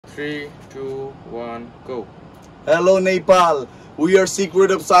Three, two, one, go. Hello Nepal, we are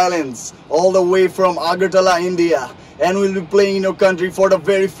Secret of Silence, all the way from Agartala, India, and we'll be playing in your country for the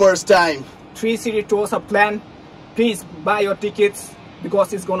very first time. 3 city tours are planned. Please buy your tickets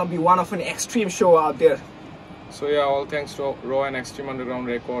because it's gonna be one of an extreme show out there. So yeah, all thanks to Raw and Extreme Underground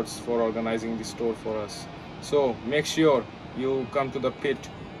Records for organizing this tour for us. So make sure you come to the pit.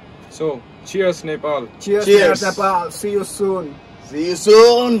 So cheers Nepal. Cheers. Nepal. See you soon. See you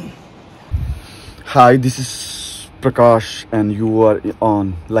soon. Hi, this is Prakash and you are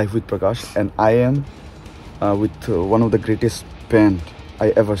on Live with Prakash, and I am with one of the greatest band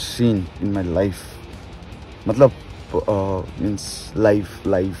I ever seen in my life. Matlab means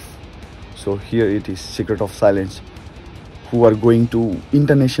live. So here it is, Secret of Silence, who are going to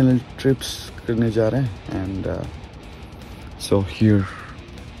international trips करने जा रहे हैं, and so here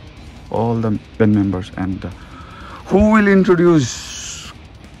all the band members, and who will introduce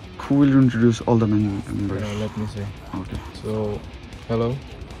all the members? Let me say. Okay. So hello,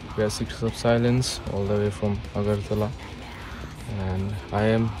 we are Secrets of Silence, all the way from Agartala, and I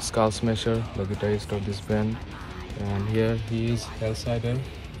am Skull Smasher, the guitarist of this band, and here he is Hellsider,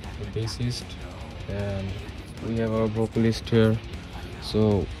 the bassist, and we have our vocalist here.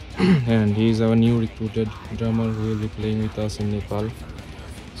 So and he is our new recruited drummer who will be playing with us in Nepal.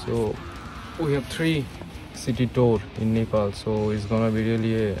 So we have 3 city tour in Nepal, so it's gonna be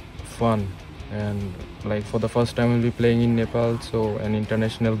really fun, and like for the first time we'll be playing in Nepal, so an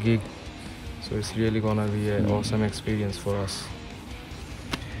international gig, so it's really gonna be an awesome experience for us.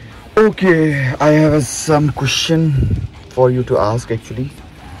 Okay, I have some question for you to ask actually.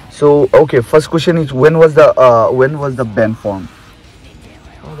 So okay, first question is, when was the band formed?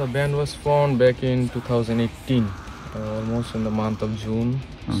 Oh, the band was formed back in 2018, almost in the month of June.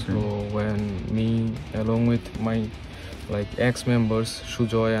 Okay. So when me along with my ex-members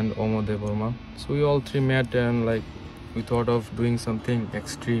Sujoy and Omo Devarma, so we all 3 met, and we thought of doing something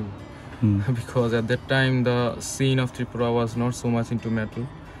extreme because at that time the scene of Tripura was not so much into metal.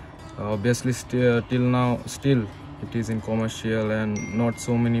 Obviously till now still it is in commercial, and not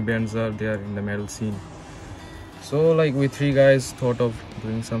so many bands are there in the metal scene. So we 3 guys thought of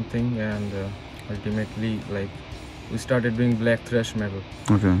doing something, and ultimately we started doing black thrash metal.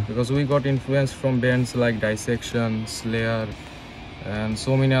 Okay. Because we got influence from bands like Dissection, Slayer, and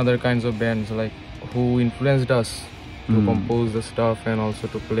so many other kinds of bands who influenced us to compose the stuff and also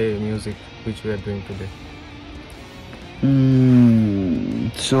to play music which we are doing today.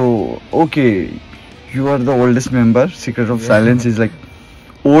 So okay, you are the oldest member. Secret of Silence is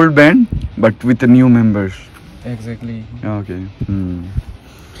old band but with the new members. Exactly. Okay.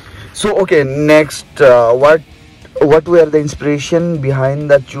 So okay, next, what were the inspiration behind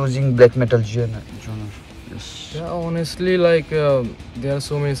the choosing black metal genre? Yes. Yeah, honestly, there are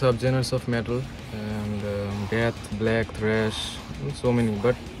so many subgenres of metal, and death, black, thrash, so many.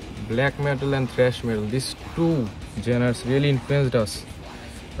 But black metal and thrash metal, these 2 genres really influenced us.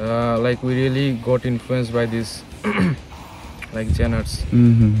 We really got influenced by these genres.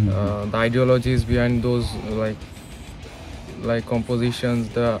 The ideologies behind those compositions,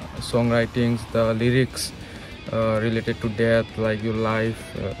 the songwritings, the lyrics related to death, your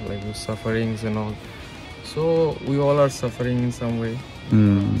life, your sufferings and all. So we all are suffering in some way.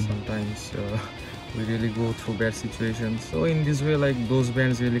 Sometimes we really go through bad situations. So in this way, those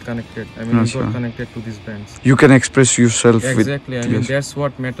bands really connected. I mean, we got connected to these bands. You can express yourself. Exactly. With, I mean, that's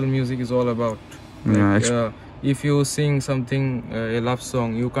what metal music is all about. If you sing something, a love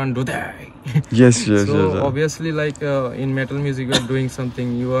song, you can't do that. Yes. So obviously, in metal music, you are doing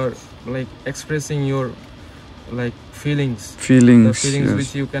something. You are expressing your feelings. The feelings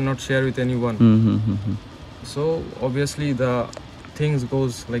which you cannot share with anyone. So obviously, the things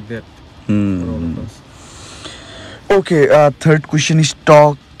goes like that for all of us. Okay. Third question is,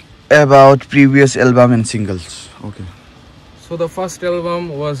 talk about previous album and singles. Okay. So the first album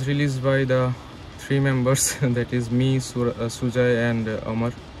was released by the 3 members, that is me, Sujay and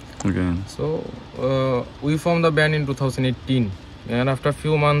Amar. Okay. So we formed the band in 2018, and after a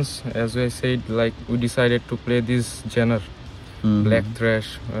few months, as I said, we decided to play this genre, black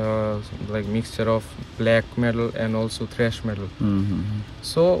thrash, mixture of black metal and also thrash metal.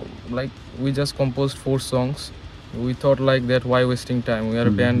 So we just composed 4 songs. We thought that why wasting time? We are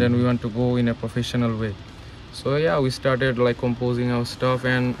a band and we want to go in a professional way. So yeah, we started composing our stuff,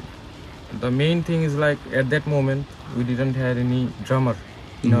 and the main thing is at that moment we didn't have any drummer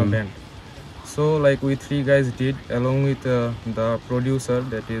in our band. So we 3 guys did, along with the producer,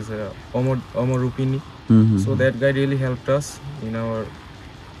 that is Omo Rupini. So that guy really helped us in our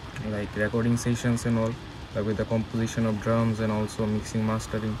recording sessions and all. with the composition of drums and also mixing,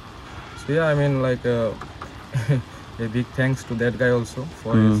 mastering. So yeah, I mean like a big thanks to that guy also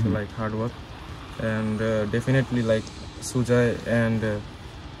for his like hard work, and definitely like Sujay and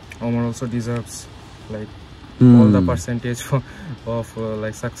Omar also deserves like all the percentage of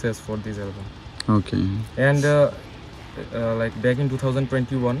like success for this album. Okay. And like back in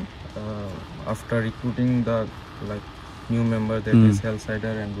 2021, after recruiting the like new member, that is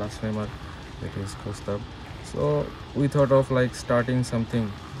Hellsider, and blasphemer, that is Kostab, so we thought of like starting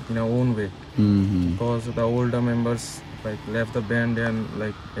something in our own way, because the older members like left the band, and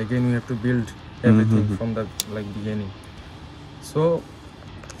like again we have to build everything from the like beginning. So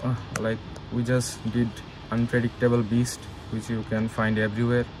like we just did Unpredictable Beast, which you can find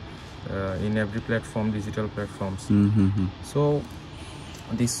everywhere, in every platform, digital platforms. So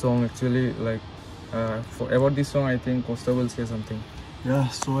this song actually like about this song, I think Costa will say something. Yeah,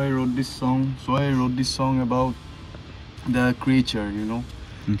 so I wrote this song. About the creature, you know,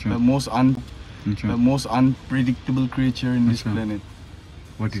 the most unpredictable creature in this planet.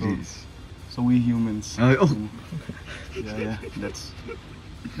 What it is? So we humans. Yeah, that's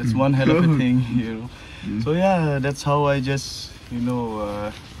one hell of a thing, you know. So yeah, that's how I just, you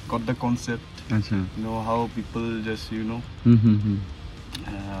know, got the concept. You know, how people just, you know,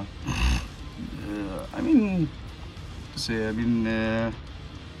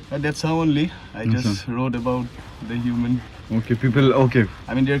 that's how only I just wrote about the human. Okay, people. Okay.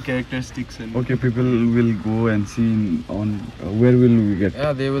 I mean, their characteristics and. Okay, people will go and see on where will we get?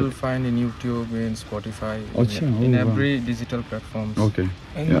 Yeah, they will find in YouTube, in Spotify, in every digital platforms. Okay.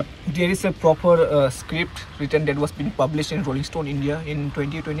 And there is a proper script written that was been published in Rolling Stone India in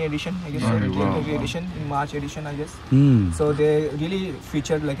 2020 edition, I guess. 2020 edition, in March edition, I guess. So they really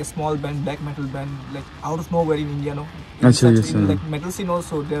featured like a small band, black metal band, like out of nowhere in India, no? In like metal scene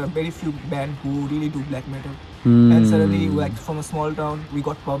also, there are very few bands who really do black metal. And suddenly, like from a small town, we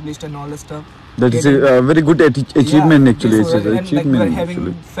got published and all the stuff. That is a very good achievement, actually. It's an achievement, like we're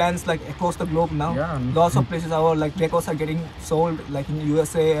having fans like across the globe now. Lots of places, our like records are getting sold, like in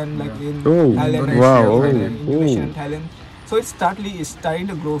USA and like in Thailand, Indonesia and Thailand. So it's starting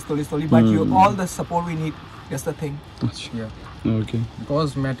to grow slowly. But all the support we need, that's the thing. Okay.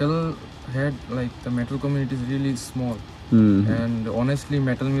 Because metal had like the metal community is really small, and honestly,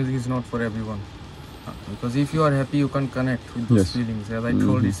 metal music is not for everyone. Because if you are happy, you can connect with those feelings. As I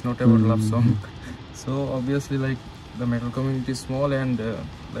told, it's not about love song. So obviously, like the metal community is small, and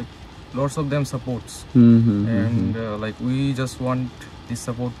like lots of them supports, and like we just want this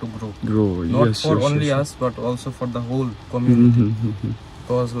support to grow. Not for only us, but also for the whole community.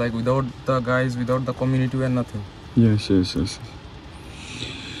 Because like without the guys, without the community, we are nothing. Yes.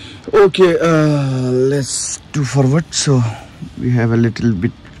 Okay, let's do forward. So we have a little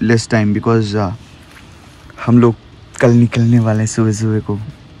bit less time because हम लोग कल निकलने वाले सुबह को.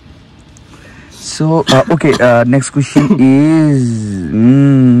 So okay, next question is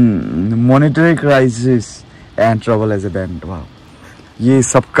monetary crisis and trouble as a band. Wow, ये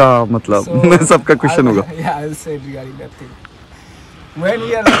सबका मतलब सबका question होगा. Yeah, I'll say regarding that thing. When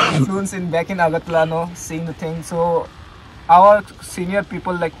we are like, influenced back in Agartala, no, seeing the thing. So our senior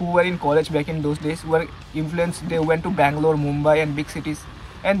people like who were in college back in those days were influenced. They went to Bangalore, Mumbai, and big cities,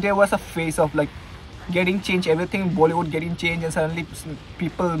 and there was a phase of like getting changed, everything Bollywood getting changed, and suddenly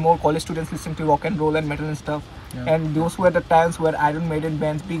people, more college students listening to rock and roll and metal and stuff. And those were the times where Iron Maiden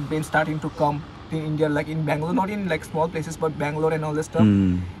bands, big bands starting to come in India, like in Bangalore, not in like small places, but Bangalore and all this stuff.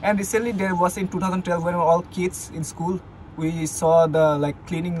 And recently there was in 2012 when we were all kids in school, we saw the like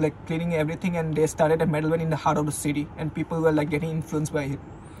cleaning everything, and they started a metal band in the heart of the city, and people were like getting influenced by it.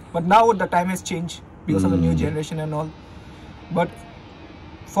 But now the time has changed because of the new generation and all. But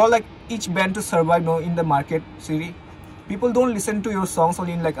for like each band to survive now in the market city, people don't listen to your songs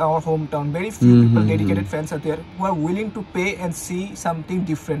only in like our hometown. Very few people, dedicated fans are there who are willing to pay and see something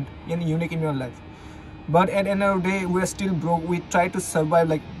different and unique in your life. But at the end of the day, we are still broke. We try to survive,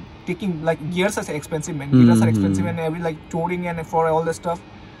 like taking like gears are expensive, man. Guitars are expensive, and every like touring and for all the stuff,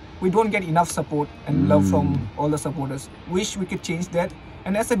 we don't get enough support and love from all the supporters. Wish we could change that.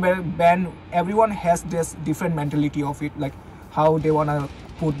 And as a band, everyone has this different mentality of it, like how they wanna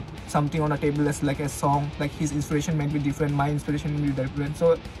put something on a table as like a song, like his inspiration might be different, my inspiration may be different.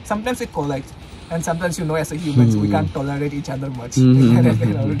 So sometimes it collides, and sometimes, you know, as a humans we can't tolerate each other much.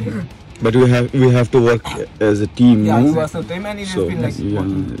 But we have to work as a team. Yeah, no? it was a team, and it has been like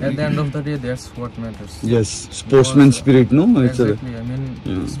working. At the end of the day, that's what matters. Yes, sportsman spirit, no? Exactly. I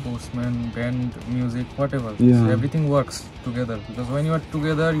mean, sportsman, band, music, whatever. Yeah. So everything works together, because when you are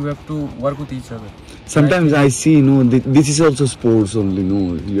together, you have to work with each other. Sometimes I see, this is also sports only,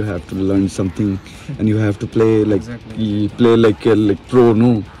 no? You have to learn something, and you have to play like play like pro,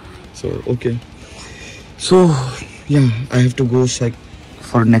 no? So okay. So yeah, I have to go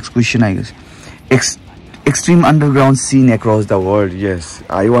for next question, I guess. Extreme underground scene across the world. Yes,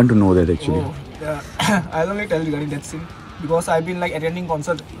 I want to know that actually. I'll only tell regarding that scene because I've been like attending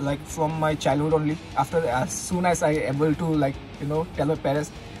concert like from my childhood only. After as soon as I able to tell my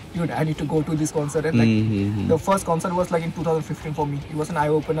parents, dude, I need to go to this concert, and like the first concert was like in 2015 for me. It was an eye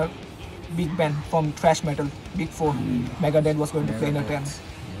opener. Big band from thrash metal, Big Four, Megadeth was going to play in a tent.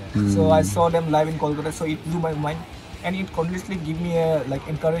 So I saw them live in Kolkata, so it blew my mind, and it continuously gave me a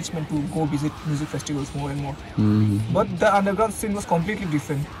encouragement to go visit music festivals more and more. But the underground scene was completely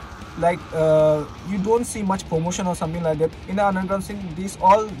different. Like you don't see much promotion or something like that. In the underground scene, these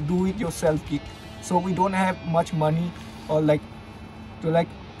all do it yourself gig. So we don't have much money or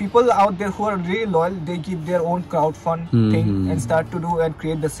people out there who are really loyal. They give their own crowdfund thing and start to do and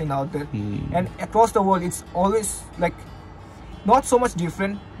create the scene out there. And across the world, it's always like not so much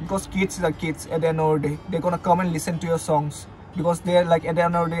different, because kids are kids at the end of the day. They're gonna come and listen to your songs because they're like at the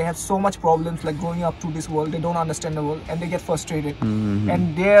end of the day have so much problems like growing up to this world. They don't understand the world and they get frustrated.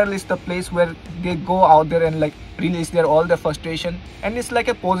 And there is the place where they go out there and like release all their frustration, and it's like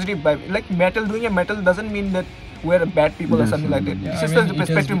a positive vibe. Like metal, doing a metal doesn't mean that we're bad people or something like that. It's just the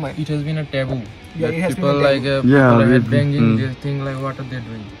perspective mind. It has been a taboo. Yeah, it has people been a taboo. people are headbanging, they think like, what are they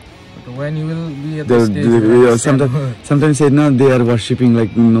doing? But when you will be at the stage, sometimes say no, they are worshipping the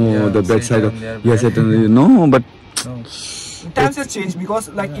bad side of no, but times have changed because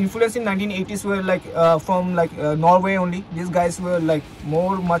influence in 1980s were from Norway only. These guys were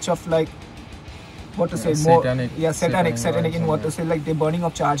more much of satanic in what to say, like the burning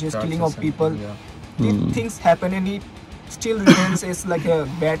of charges, killing of people. These things happen, and it still remains as like a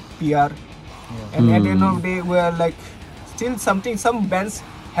bad PR. And at the end of the day, we're still some bands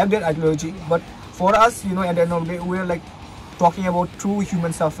have their ideology, but for us, at the end of the day, we're talking about true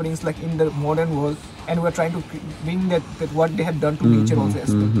human sufferings in the modern world, and we're trying to bring that what they have done to nature also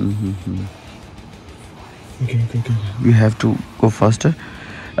as well. Okay. We have to go faster.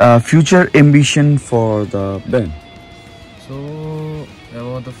 Future ambition for the band. So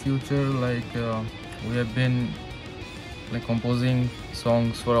about the future, we have been composing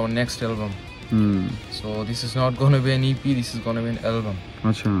songs for our next album. So this is not gonna be an EP, this is gonna be an album.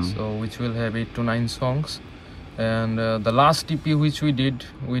 So which will have 8 to 9 songs. And the last EP which we did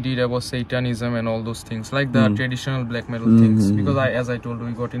about Satanism and all those things, like the traditional black metal things, because as I told you,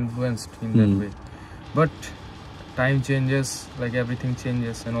 we got influenced in that way. But time changes, everything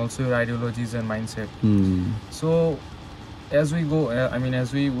changes, and also your ideologies and mindset. So as we go,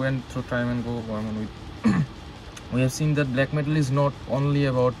 as we went through time and go, we have seen that black metal is not only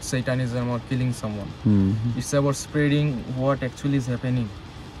about Satanism or killing someone. It's about spreading what actually is happening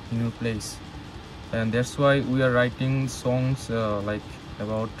in your place. And that's why we are writing songs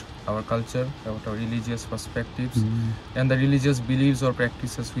about our culture, about our religious perspectives, and the religious beliefs or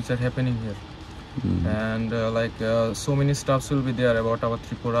practices which are happening here. And so many stuffs will be there about our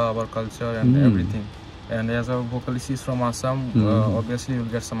Tripura, our culture, and everything. And as our vocalist is from Assam, obviously you'll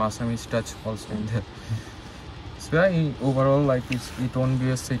get some Assamese touch also in there. So yeah, overall, it won't be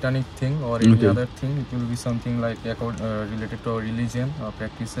a satanic thing or any other thing. It will be something related to our religion or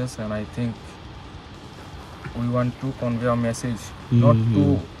practices, and I think we want to convey a message, not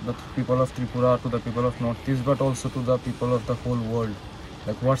to the people of Tripura, to the people of Northeast, but also to the people of the whole world.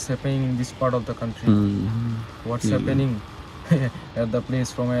 What's happening in this part of the country, what's happening at the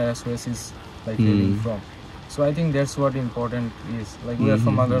place from where SOS is hailing from. So I think that's what important is. We are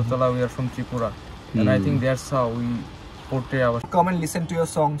from Agartala, we are from Tripura, and I think that's how we portray our. Come and listen to your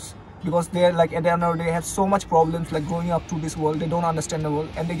songs, because they're at the end of the day have so much problems growing up to this world. They don't understand the world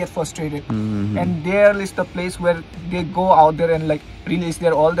and they get frustrated. And there is the place where they go out there and release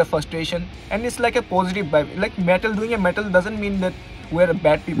all their frustration, and it's like a positive vibe. Metal, doing a metal doesn't mean that we're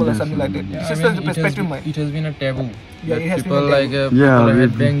bad people or something like that. It's just the perspective mind. It has been a taboo. Yeah, it has people been a taboo. people are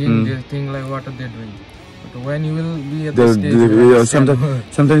headbanging, they think what are they doing? But when you will be at the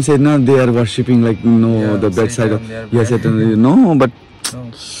stage, sometimes say no, they are worshipping the bad side of no, but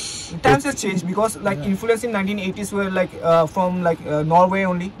times have changed because influence in 1980s were from Norway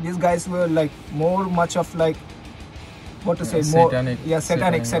only. These guys were more much of what to say,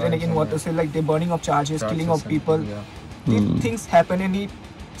 satanic in what to say, like the burning of charges, killing of people. These things happen, and it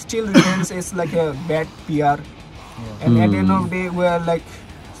still remains as like a bad PR. And at the end of the day, we're like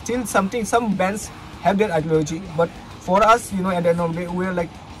still something. Some bands have their ideology, but for us, you know, at the end of the day, we're like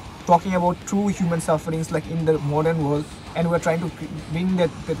talking about true human sufferings, like in the modern world, and we're trying to bring that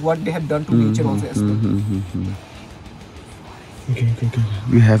what they have done to nature also as well. Okay.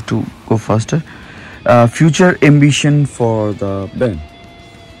 We have to go faster. Future ambition for the band.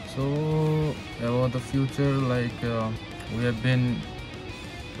 So about the future, like we have been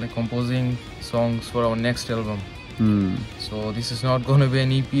like composing songs for our next album. So this is not gonna be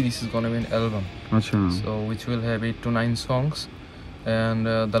an EP, this is gonna be an album. Achha. So which will have 8 to 9 songs. And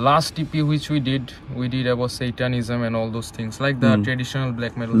the last EP which we did about Satanism and all those things, like the traditional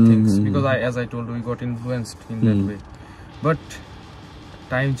black metal things, because as I told you, we got influenced in that way. But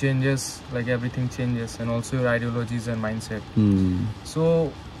time changes, like everything changes, and also your ideologies and mindset.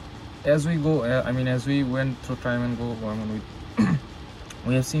 So as we go, as we went through time and go,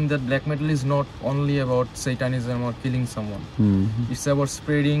 we have seen that black metal is not only about Satanism or killing someone. It's about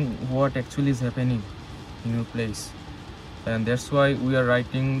spreading what actually is happening in your place. And that's why we are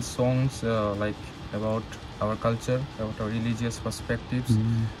writing songs like about our culture, about our religious perspectives,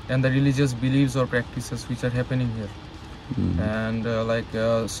 and the religious beliefs or practices which are happening here. And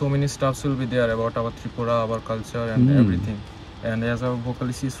so many stuffs will be there about our Tripura, our culture and everything. And as our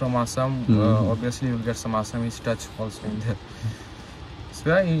vocalist is from Assam, obviously you'll get some Assamese touch also in there. So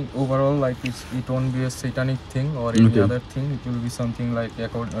yeah, overall, like it won't be a satanic thing or any other thing. It will be something like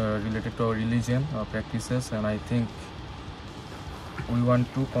related to our religion or practices. And I think we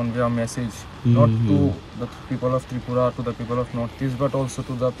want to convey a message, not to the people of Tripura, to the people of Northeast, but also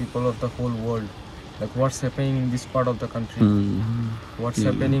to the people of the whole world. Like what's happening in this part of the country, what's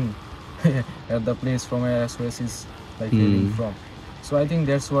happening at the place from where SOS is like hailing from. So I think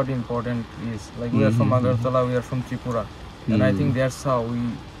that's what important is. Like we are from Agartala, we are from Tripura, and I think that's how we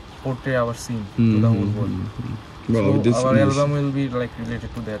portray our scene to the whole world. So our album will be like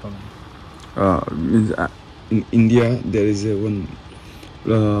related to that only. In India, there is a one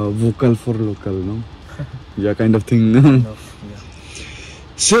vocal for local, no? Yeah, kind of thing, no? Kind of, yeah.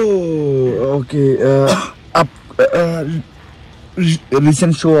 So, okay,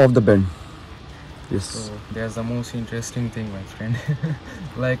 recent show of the band. Yes. So that's the most interesting thing, my friend.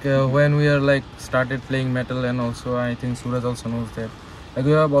 Like when we are like started playing metal, and also I think Suraj also knows that. Like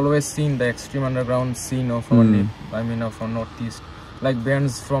we have always seen the extreme underground scene of our of our Northeast. Like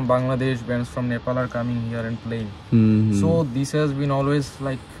bands from Bangladesh, bands from Nepal are coming here and playing. So this has been always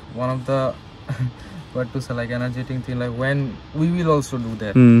like one of the what to say, like energetic thing, like when we will also do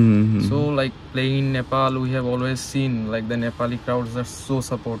that. So like playing in Nepal, we have always seen like the Nepali crowds are so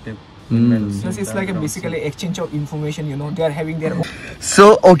supportive. It's like a basically exchange of information, you know, they are having their own.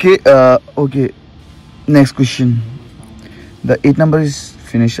 So okay, next question. The 8 number is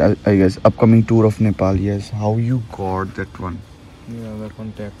finished, I guess. Upcoming tour of Nepal, yes. How you got that one? Yeah, the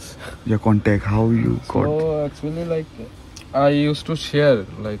contacts. Your contact, how you got? So actually, like I used to share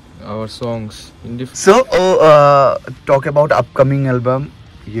like our songs in different. So talk about upcoming album.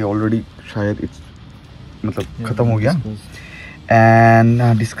 ये already शायद it's मतलब खत्म हो गया.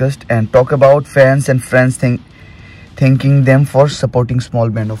 And discussed, and talk about fans and friends thanking them for supporting small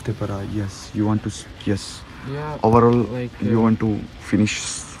band of Tripura. Yes, you want to, yes. Yeah. Overall, like you want to finish.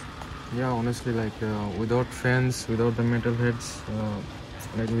 Yeah, honestly, like without fans, without the metalheads,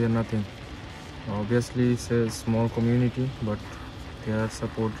 like we are nothing. Obviously, it's a small community, but their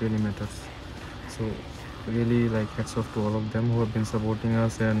support really matters. So really, like hats off to all of them who have been supporting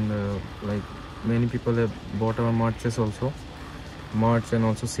us, and like many people have bought our merch and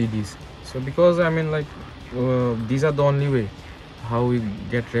also CDs. So because I mean, like these are the only way how we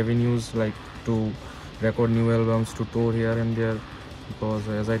get revenues, like to record new albums, to tour here and there, because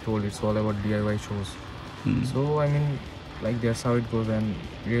as I told, it's all about DIY shows. So I mean, like that's how it goes, and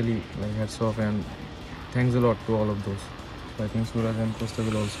really like hats off and thanks a lot to all of those. So I think Suraj and Costa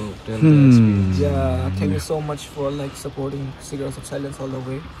will also tell their experience. Yeah, thank you so much for like supporting Cigarettes of Silence all the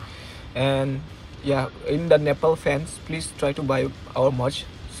way. And yeah, in the Nepal fans, please try to buy our merch.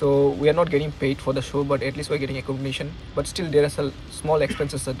 So we are not getting paid for the show, but at least we're getting recognition. But still there are some small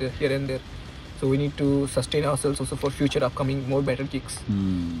expenses that are here and there. So we need to sustain ourselves also for future upcoming more better gigs.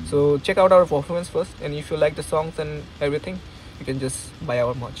 So check out our performance first, and if you like the songs and everything, you can just buy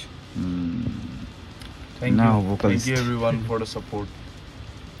our merch. Thank you everyone for the support.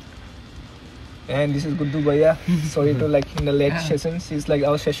 And this is Guddu Bhaiya. Sorry to like in the late sessions. He's like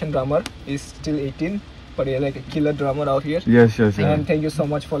our session drummer. He's still 18, but he's like a killer drummer out here. Yes. And thank you so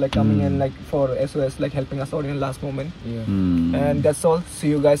much for like coming and like for SOS like helping us out in the last moment. Yeah. And that's all. See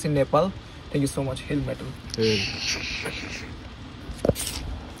you guys in Nepal. Thank you so much. Hail Metal. Hey.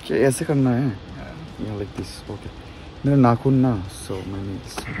 क्या ऐसे करना है? Yeah, like this. Okay. मेरा नाखून ना, so my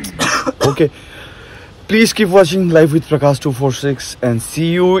nails. Okay. Please keep watching Live with Prakash 246 and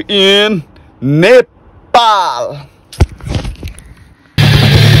see you in Nepal.